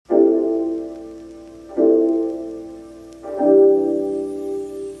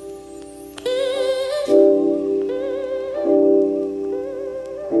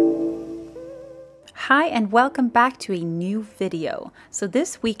and welcome back to a new video. So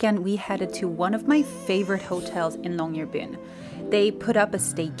this weekend we headed to one of my favorite hotels in Longyearbyen. They put up a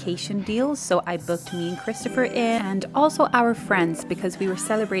staycation deal, so I booked me and Christopher in and also our friends because we were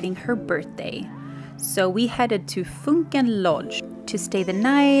celebrating her birthday. So we headed to Funken Lodge to stay the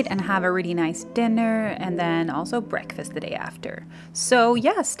night and have a really nice dinner and then also breakfast the day after. So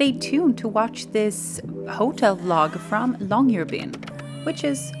yeah, stay tuned to watch this hotel vlog from Longyearbyen, which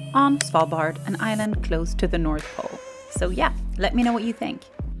is on Svalbard, an island close to the North Pole. So yeah, let me know what you think.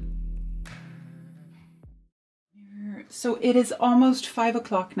 So it is almost 5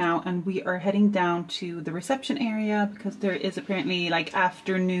 o'clock now and we are heading down to the reception area because there is apparently like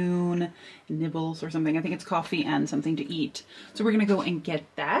afternoon nibbles or something. I think it's coffee and something to eat. So we're gonna go and get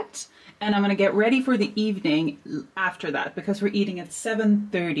that. And I'm gonna get ready for the evening after that because we're eating at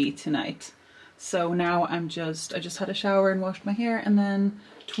 7:30 tonight. So now I just had a shower and washed my hair, and then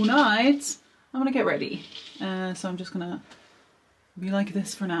tonight I'm gonna get ready. So I'm just gonna be like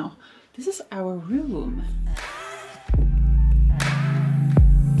this for now. This is our room.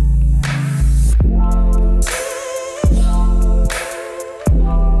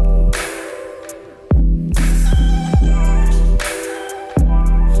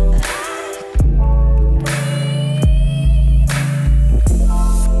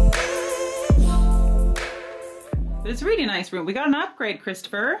 It's a really nice room. We got an upgrade,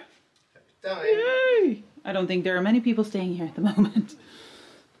 Christopher. Yay! I don't think there are many people staying here at the moment.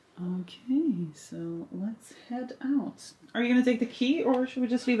 Okay, so let's head out. Are you going to take the key or should we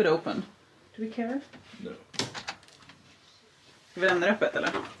just leave it open? Do we care? No. Ska vi lämna det öppet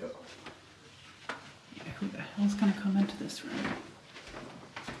eller? Ja. Who the hell's going to come into this room?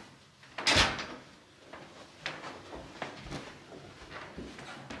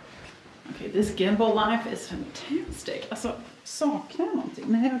 Okay, this gimbal life is fantastic. Alltså, saknar jag någonting?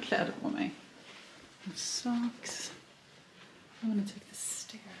 Nej, jag har kläder på mig. Socks. I'm gonna take the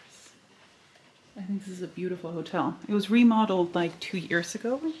stairs. I think this is a beautiful hotel. It was remodeled like 2 years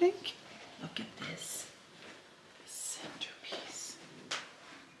ago, I think. Look at this centerpiece.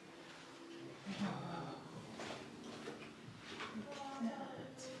 Whoa. Look at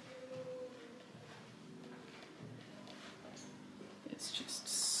that. It's just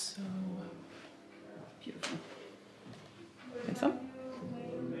so beautiful. Think so?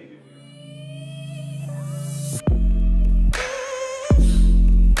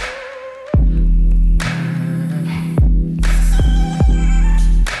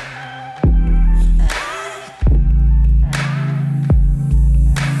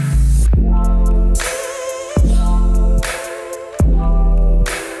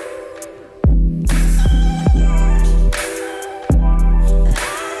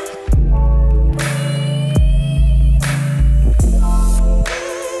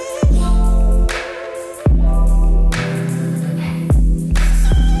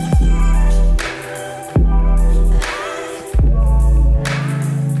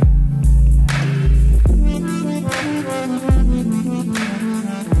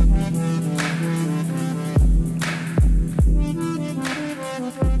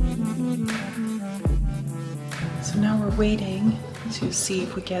 Waiting to see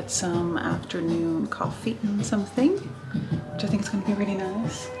if we get some afternoon coffee and something, which I think is going to be really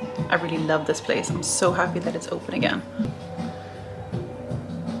nice. I really love this place. I'm so happy that it's open again.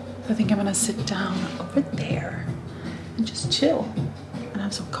 I think I'm gonna sit down over there and just chill and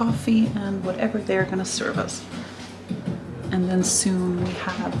have some coffee and whatever they're gonna serve us. And then soon we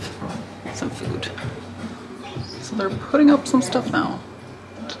have some food. So they're putting up some stuff now.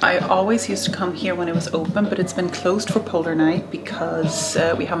 I always used to come here when it was open, but it's been closed for polar night because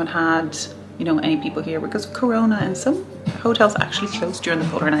we haven't had, you know, any people here because of Corona, and some hotels actually closed during the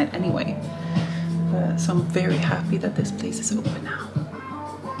polar night anyway. So I'm very happy that this place is open now.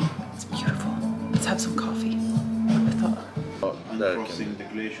 It's beautiful. Let's have some coffee. I thought. Crossing the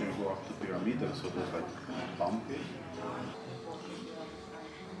glacier and go up to pyramiden, so there's like bumpy.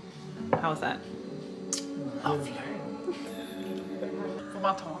 How's that? Lovely. Får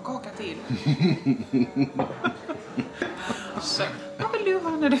man ta en kaka till? Vad vill du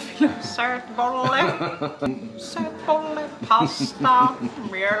ha när du fyller sötbolle? Sötbolle, pasta,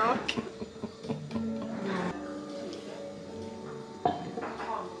 mjölk.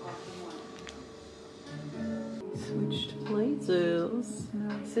 Switched places. Now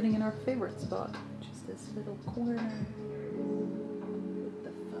we're sitting in our favorite spot, which is this little corner with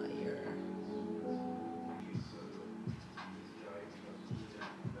the fire.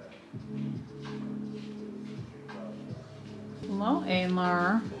 Hello,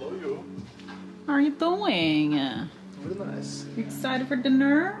 Aylar. Hello, you. How are you doing? Very nice. You excited for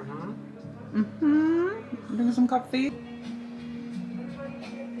dinner? Mm-hmm. Drink some coffee.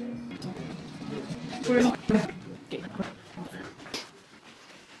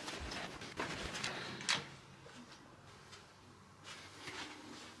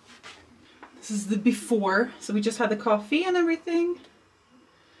 This is the before, so we just had the coffee and everything.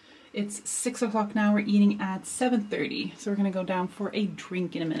 It's 6 o'clock now, we're eating at 7:30, so we're gonna go down for a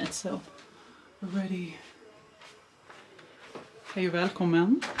drink in a minute, so we're ready. Hej och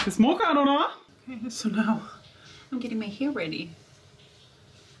välkommen till småstjärnorna! Okay, so now I'm getting my hair ready.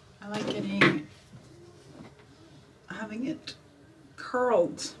 I like having it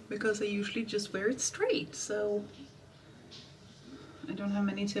curled because I usually just wear it straight, so I don't have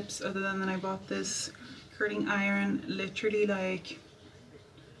many tips other than that I bought this curling iron literally like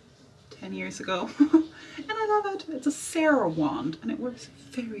 10 years ago and I love it. It's a Sarah wand and it works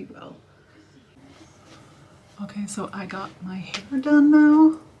very well. Okay, so I got my hair done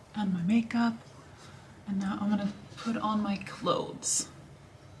now and my makeup, and now I'm gonna put on my clothes.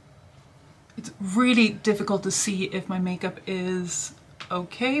 It's really difficult to see if my makeup is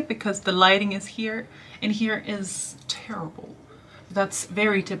okay because the lighting is here and here is terrible. That's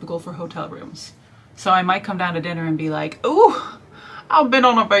very typical for hotel rooms. So I might come down to dinner and be like, oh, I've been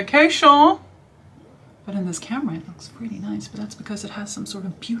on a vacation. But in this camera it looks pretty nice, but that's because it has some sort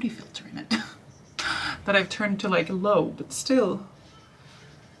of beauty filter in it that I've turned to like low, but still.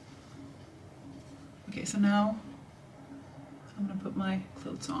 Okay, so now I'm gonna put my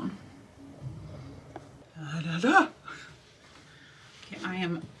clothes on. Da, da, da. Okay, I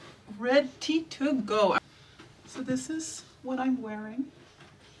am ready to go. So this is what I'm wearing.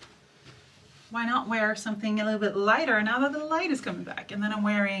 Why not wear something a little bit lighter now that the light is coming back? And then I'm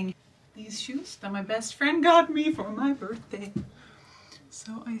wearing these shoes that my best friend got me for my birthday.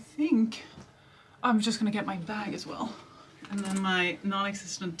 So I think I'm just gonna get my bag as well. And then my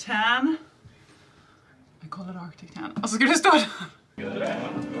non-existent tan. I call it Arctic tan. Alltså ska det stå?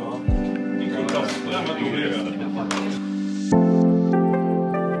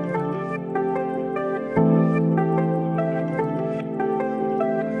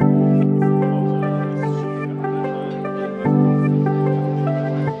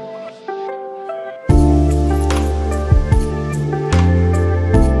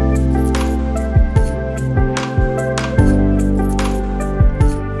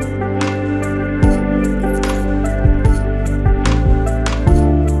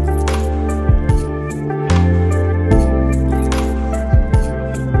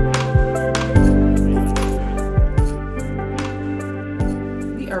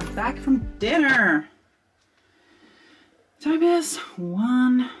 Dinner. Time is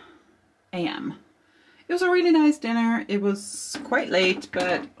 1 a.m. It was a really nice dinner. It was quite late,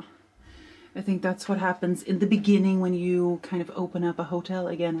 but I think that's what happens in the beginning when you kind of open up a hotel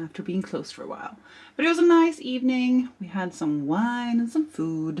again after being closed for a while. But it was a nice evening. We had some wine and some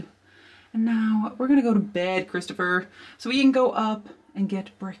food. And now we're gonna go to bed, Christopher, so we can go up and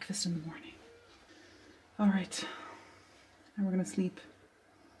get breakfast in the morning. All right, and we're gonna sleep.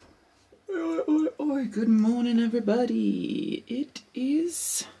 Good morning, everybody. It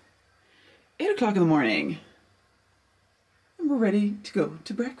is 8 o'clock in the morning and we're ready to go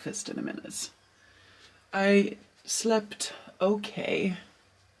to breakfast in a minute. I slept okay.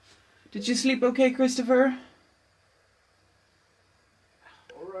 Did you sleep okay, Christopher?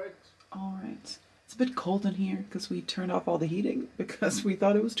 All right. It's a bit cold in here because we turned off all the heating because we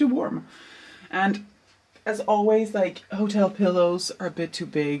thought it was too warm. And as always, like, hotel pillows are a bit too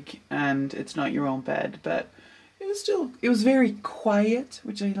big and it's not your own bed, but it was very quiet,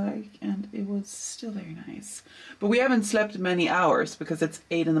 which I like, and it was still very nice. But we haven't slept many hours because it's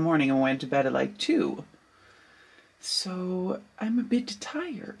 8 in the morning and we went to bed at like 2. So I'm a bit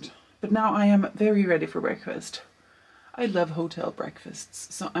tired, but now I am very ready for breakfast. I love hotel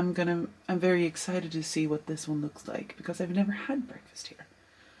breakfasts, so I'm very excited to see what this one looks like because I've never had breakfast here.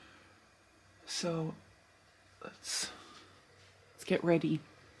 So let's get ready,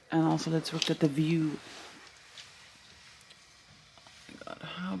 and also let's look at the view. Oh my God,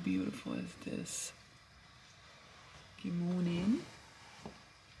 how beautiful is this? Good morning.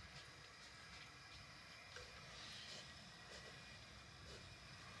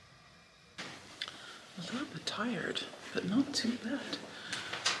 A little bit tired, but not too bad.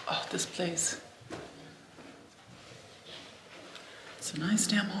 Oh, this place. It's a nice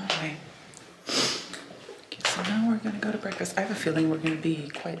damn hallway. So now we're gonna go to breakfast. I have a feeling we're gonna be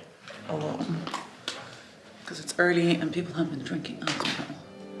quite alone because it's early and people have been drinking alcohol.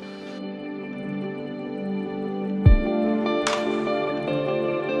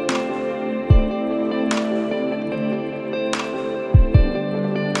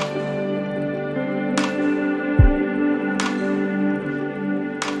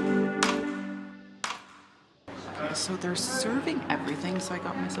 So they're serving everything. So I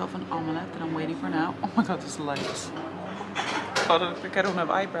got myself an omelette that I'm waiting for now. Oh my god, there's lights. God, I think I don't have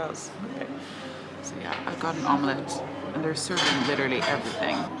eyebrows. Okay. So yeah, I got an omelette and they're serving literally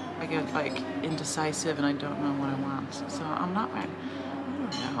everything. I get like indecisive and I don't know what I want. So I'm not, I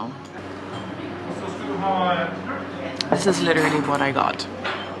don't know. This is literally what I got.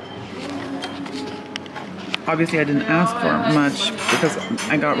 Obviously I didn't ask for much because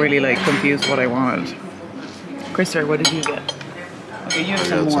I got really like confused what I wanted. Christopher, what did you get? Okay, you have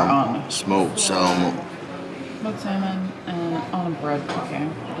some more on. Smoked salmon. Smoked salmon and almond bread, okay.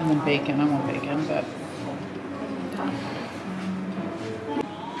 And then bacon, I want bacon, but...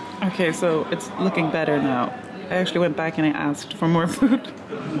 Okay, so it's looking better now. I actually went back and I asked for more food.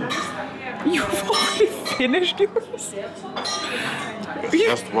 You've already finished yours?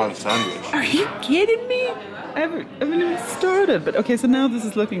 Just one sandwich. Are you kidding me? I haven't even started, but okay, so now this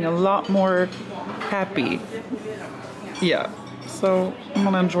is looking a lot more happy. Yeah, so I'm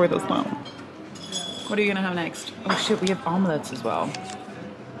gonna enjoy this now. What are you gonna have next? Oh shit, we have omelets as well.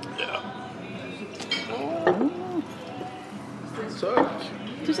 Yeah. Oh. So.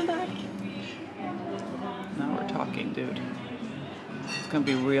 Tusen tack. Now we're talking, dude. It's gonna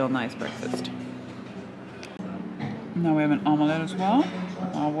be real nice breakfast. Now we have an omelette as well.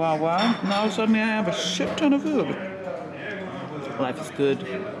 Oh, wow, wow. Now suddenly I have a shit ton of food. Life is good.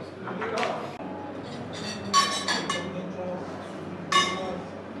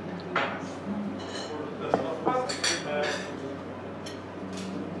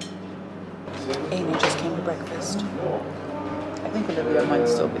 Amy just came to breakfast. I think Olivia might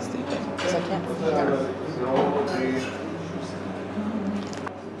still be sleeping because I can't hear her.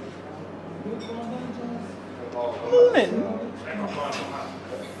 Morning.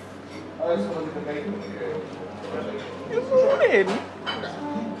 Good morning.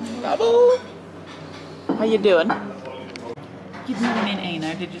 Bubble. How you doing? Good morning,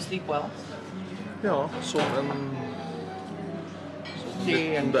 Einar. Did you sleep well? Ja, som en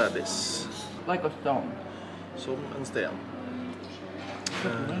liten bebis. Like a stone. Som en sten.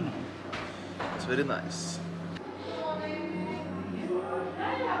 It's very nice.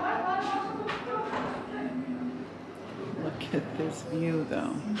 Look at this view,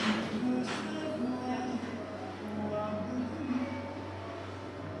 though.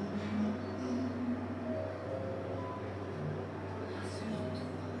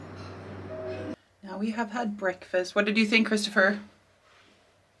 Now we have had breakfast. What did you think, Christopher?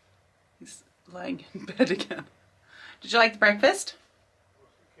 He's lying in bed again. Did you like the breakfast?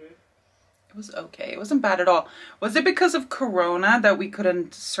 It was okay. It wasn't bad at all. Was it because of Corona that we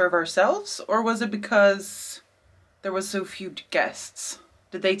couldn't serve ourselves? Or was it because there was so few guests?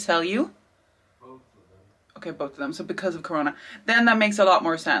 Did they tell you? Both of them. Okay, both of them. So because of Corona. Then that makes a lot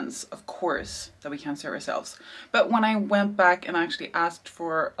more sense, of course, that we can't serve ourselves. But when I went back and actually asked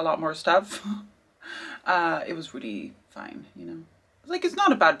for a lot more stuff, it was really fine, you know. Like, it's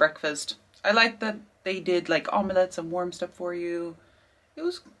not a bad breakfast. I like that they did like omelettes and warm stuff for you. It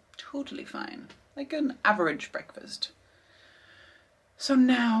was totally fine. Like an average breakfast. So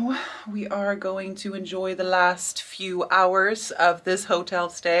now we are going to enjoy the last few hours of this hotel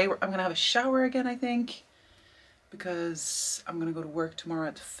stay. I'm gonna have a shower again, I think, because I'm gonna go to work tomorrow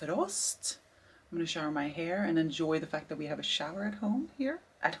at Frost. I'm gonna shower my hair and enjoy the fact that we have a shower at home here.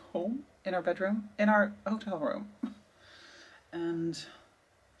 At home, in our bedroom, in our hotel room. And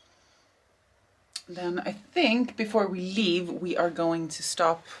then I think before we leave, we are going to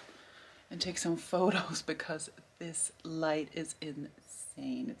stop and take some photos because this light is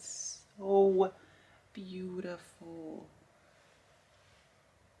insane. It's so beautiful.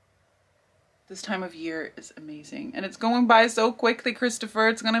 This time of year is amazing. And it's going by so quickly, Christopher.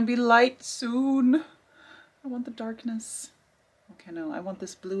 It's gonna be light soon. I want the darkness. Okay, no, I want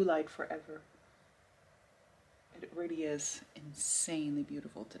this blue light forever. It really is insanely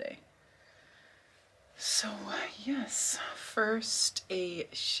beautiful today. So, yes, first a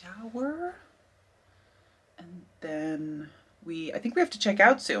shower, and then I think we have to check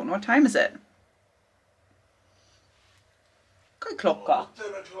out soon. What time is it? Vad är klockan?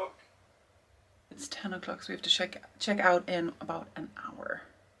 10 o'clock. It's 10 o'clock, so we have to check out in about an hour.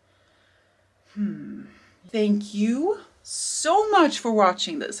 Thank you so much for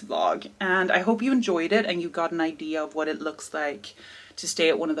watching this vlog, and I hope you enjoyed it and you got an idea of what it looks like to stay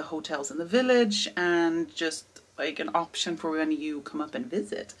at one of the hotels in the village, and just like an option for when you come up and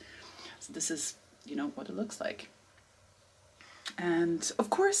visit. So this is, you know, what it looks like. And of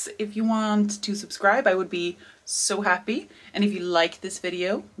course, if you want to subscribe, I would be so happy. And if you like this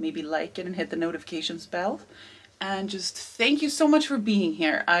video, maybe like it and hit the notifications bell. And just thank you so much for being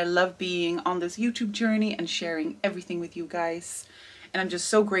here. I love being on this YouTube journey and sharing everything with you guys. And I'm just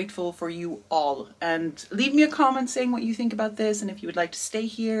so grateful for you all. And leave me a comment saying what you think about this. And if you would like to stay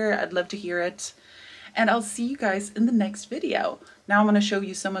here, I'd love to hear it. And I'll see you guys in the next video. Now I'm going to show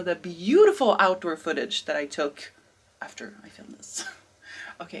you some of the beautiful outdoor footage that I took after I filmed this.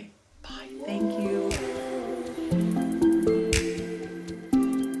 Okay, bye. Thank you.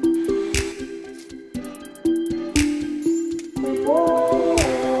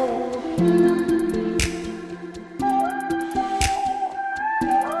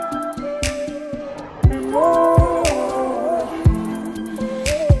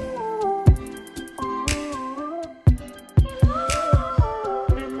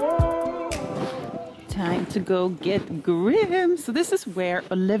 Time to go get Grim. So this is where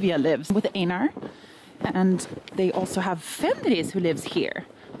Olivia lives with Einar. And they also have Fenris who lives here.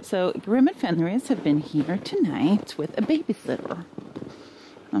 So Grim and Fenris have been here tonight with a babysitter.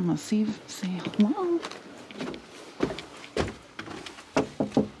 I'm gonna say hello.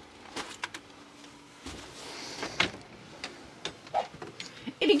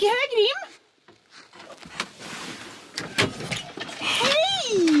 Är det här Grim?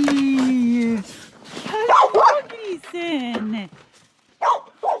 Hej! Hallå grisen!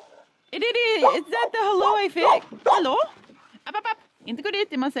 Is that the hello I fick? Hello? Up, up, up. Inte gå dit,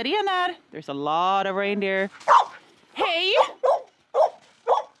 det är massa renar. There's a lot of reindeer. Hey!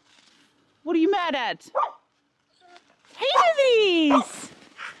 What are you mad at? Hey, Lizzie's!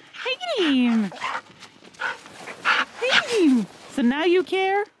 Hey, Grim! Hey, Grim! So now you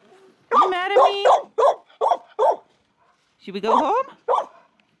care? You mad at me? Should we go home?